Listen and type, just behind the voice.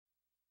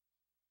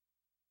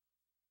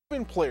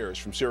11 players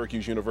from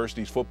Syracuse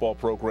University's football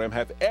program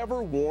have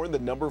ever worn the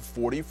number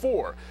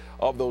 44.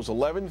 Of those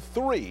 11,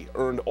 3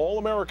 earned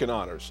All-American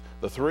honors.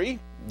 The 3,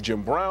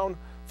 Jim Brown,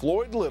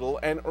 Floyd Little,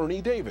 and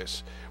Ernie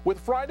Davis. With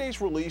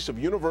Friday's release of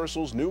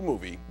Universal's new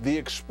movie, The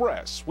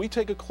Express, we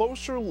take a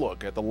closer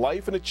look at the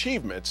life and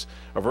achievements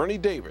of Ernie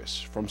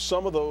Davis from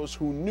some of those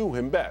who knew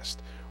him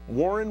best.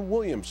 Warren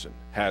Williamson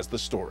has the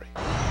story.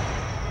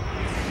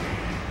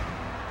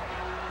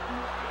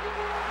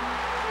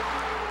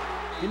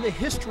 In the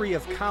history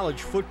of college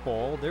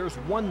football, there's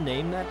one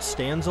name that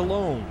stands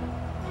alone.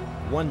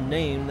 One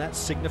name that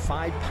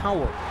signified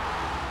power,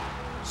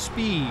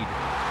 speed,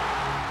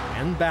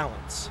 and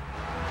balance.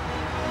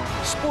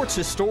 Sports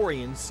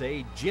historians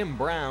say Jim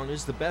Brown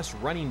is the best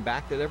running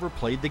back that ever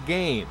played the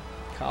game,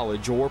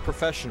 college or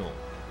professional.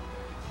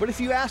 But if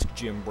you ask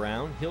Jim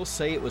Brown, he'll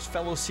say it was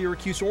fellow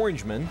Syracuse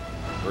Orangeman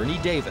Ernie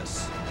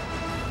Davis.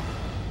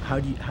 How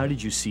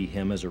did you see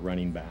him as a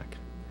running back?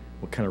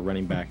 What kind of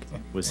running back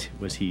was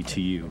he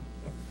to you?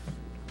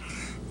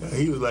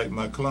 He was like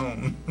my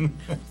clone.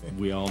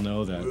 We all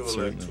know that. We were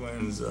certainly. like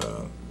twins,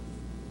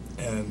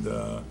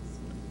 and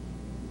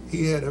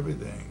he had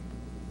everything.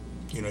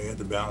 You know, he had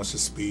the balance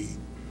of speed,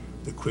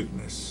 the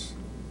quickness,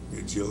 the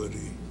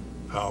agility,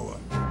 power.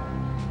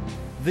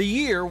 The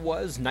year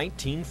was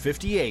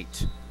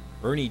 1958.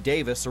 Ernie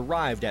Davis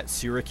arrived at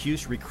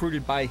Syracuse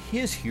recruited by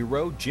his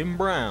hero, Jim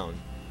Brown.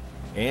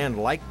 And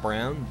like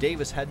Brown,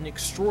 Davis had an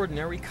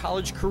extraordinary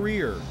college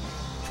career.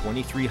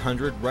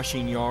 2,300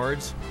 rushing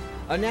yards,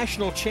 a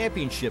national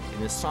championship in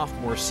his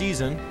sophomore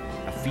season,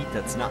 a feat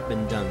that's not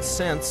been done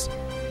since,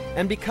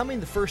 and becoming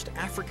the first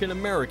African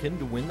American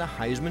to win the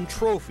Heisman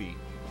Trophy.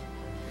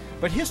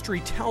 But history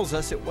tells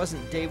us it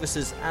wasn't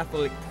Davis's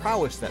athletic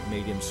prowess that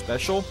made him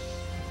special.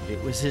 It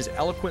was his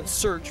eloquent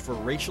search for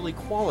racial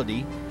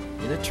equality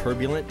in a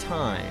turbulent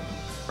time.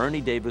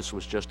 Ernie Davis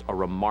was just a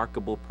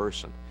remarkable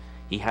person.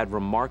 He had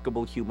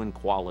remarkable human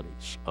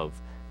qualities of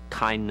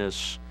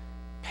kindness,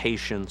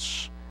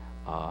 patience,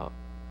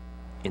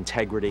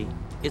 integrity.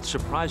 It's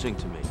surprising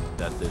to me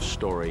that this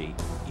story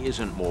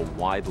isn't more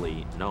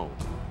widely known.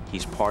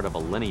 He's part of a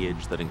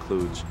lineage that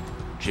includes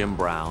Jim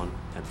Brown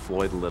and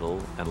Floyd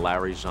Little and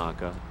Larry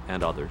Zonka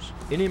and others.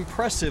 An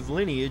impressive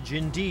lineage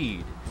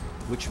indeed,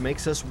 which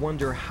makes us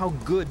wonder how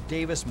good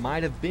Davis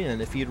might have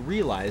been if he had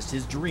realized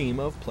his dream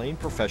of playing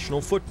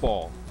professional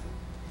football.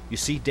 You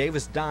see,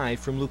 Davis died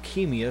from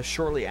leukemia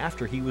shortly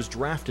after he was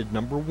drafted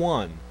number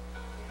 1,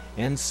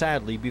 and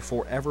sadly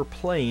before ever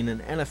playing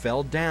an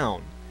NFL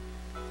down.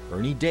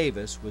 Ernie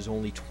Davis was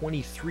only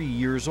 23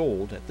 years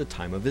old at the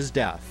time of his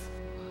death.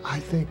 I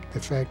think the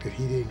fact that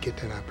he didn't get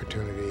that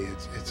opportunity,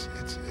 it's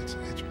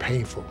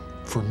painful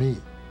for me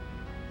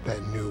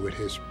that knew what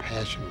his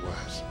passion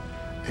was,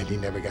 and he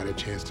never got a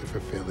chance to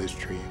fulfill his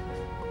dream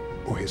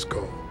or his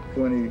goal.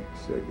 When he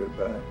said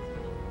goodbye,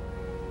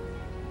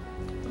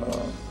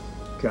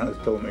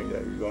 Candace told me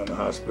that he was going to the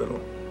hospital.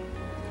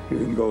 He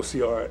didn't go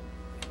see Art,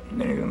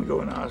 and then he was going to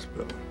go in the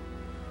hospital.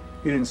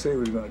 He didn't say he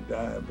was going to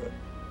die, but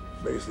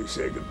basically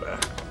said goodbye.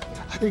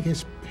 I think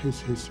his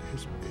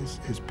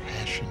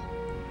passion,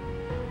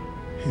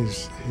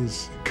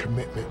 his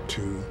commitment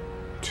to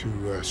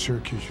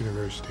Syracuse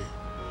University,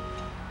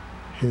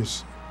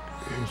 his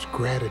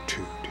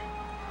gratitude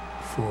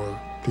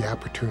for the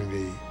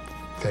opportunity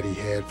that he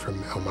had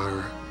from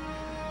Elmira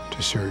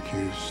to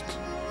Syracuse,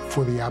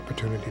 for the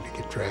opportunity to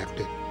get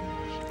drafted,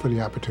 for the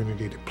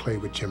opportunity to play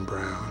with Jim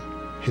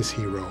Brown, his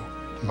hero,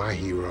 my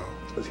hero.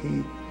 Because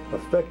he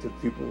affected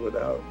people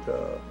without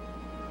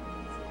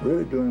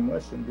really doing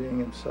much and being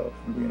himself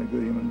and being a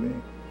good human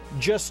being.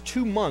 Just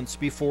 2 months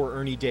before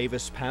Ernie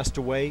Davis passed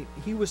away,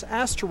 he was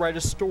asked to write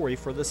a story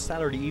for the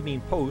Saturday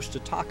Evening Post to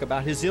talk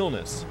about his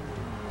illness.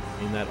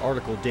 In that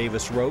article,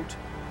 Davis wrote,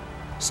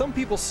 "Some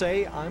people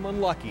say I'm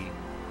unlucky.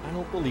 I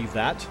don't believe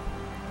that.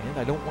 And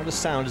I don't want to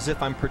sound as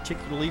if I'm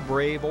particularly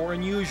brave or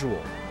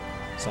unusual.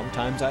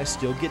 Sometimes I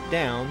still get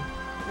down,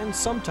 and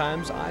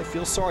sometimes I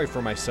feel sorry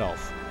for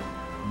myself.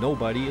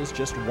 Nobody is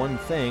just one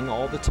thing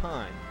all the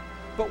time.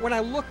 But when I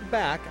look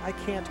back, I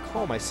can't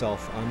call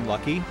myself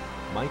unlucky.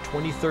 My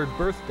 23rd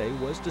birthday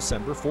was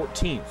December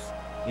 14th.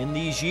 In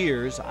these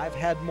years, I've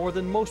had more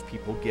than most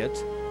people get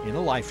in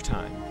a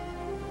lifetime."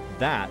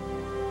 That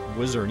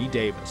was Ernie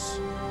Davis.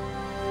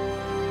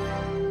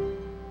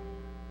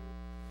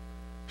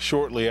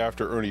 Shortly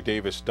after Ernie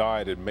Davis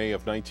died in May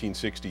of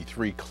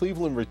 1963,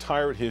 Cleveland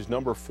retired his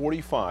number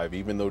 45,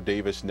 even though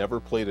Davis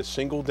never played a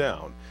single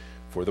down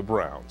for the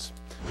Browns.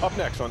 Up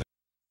next on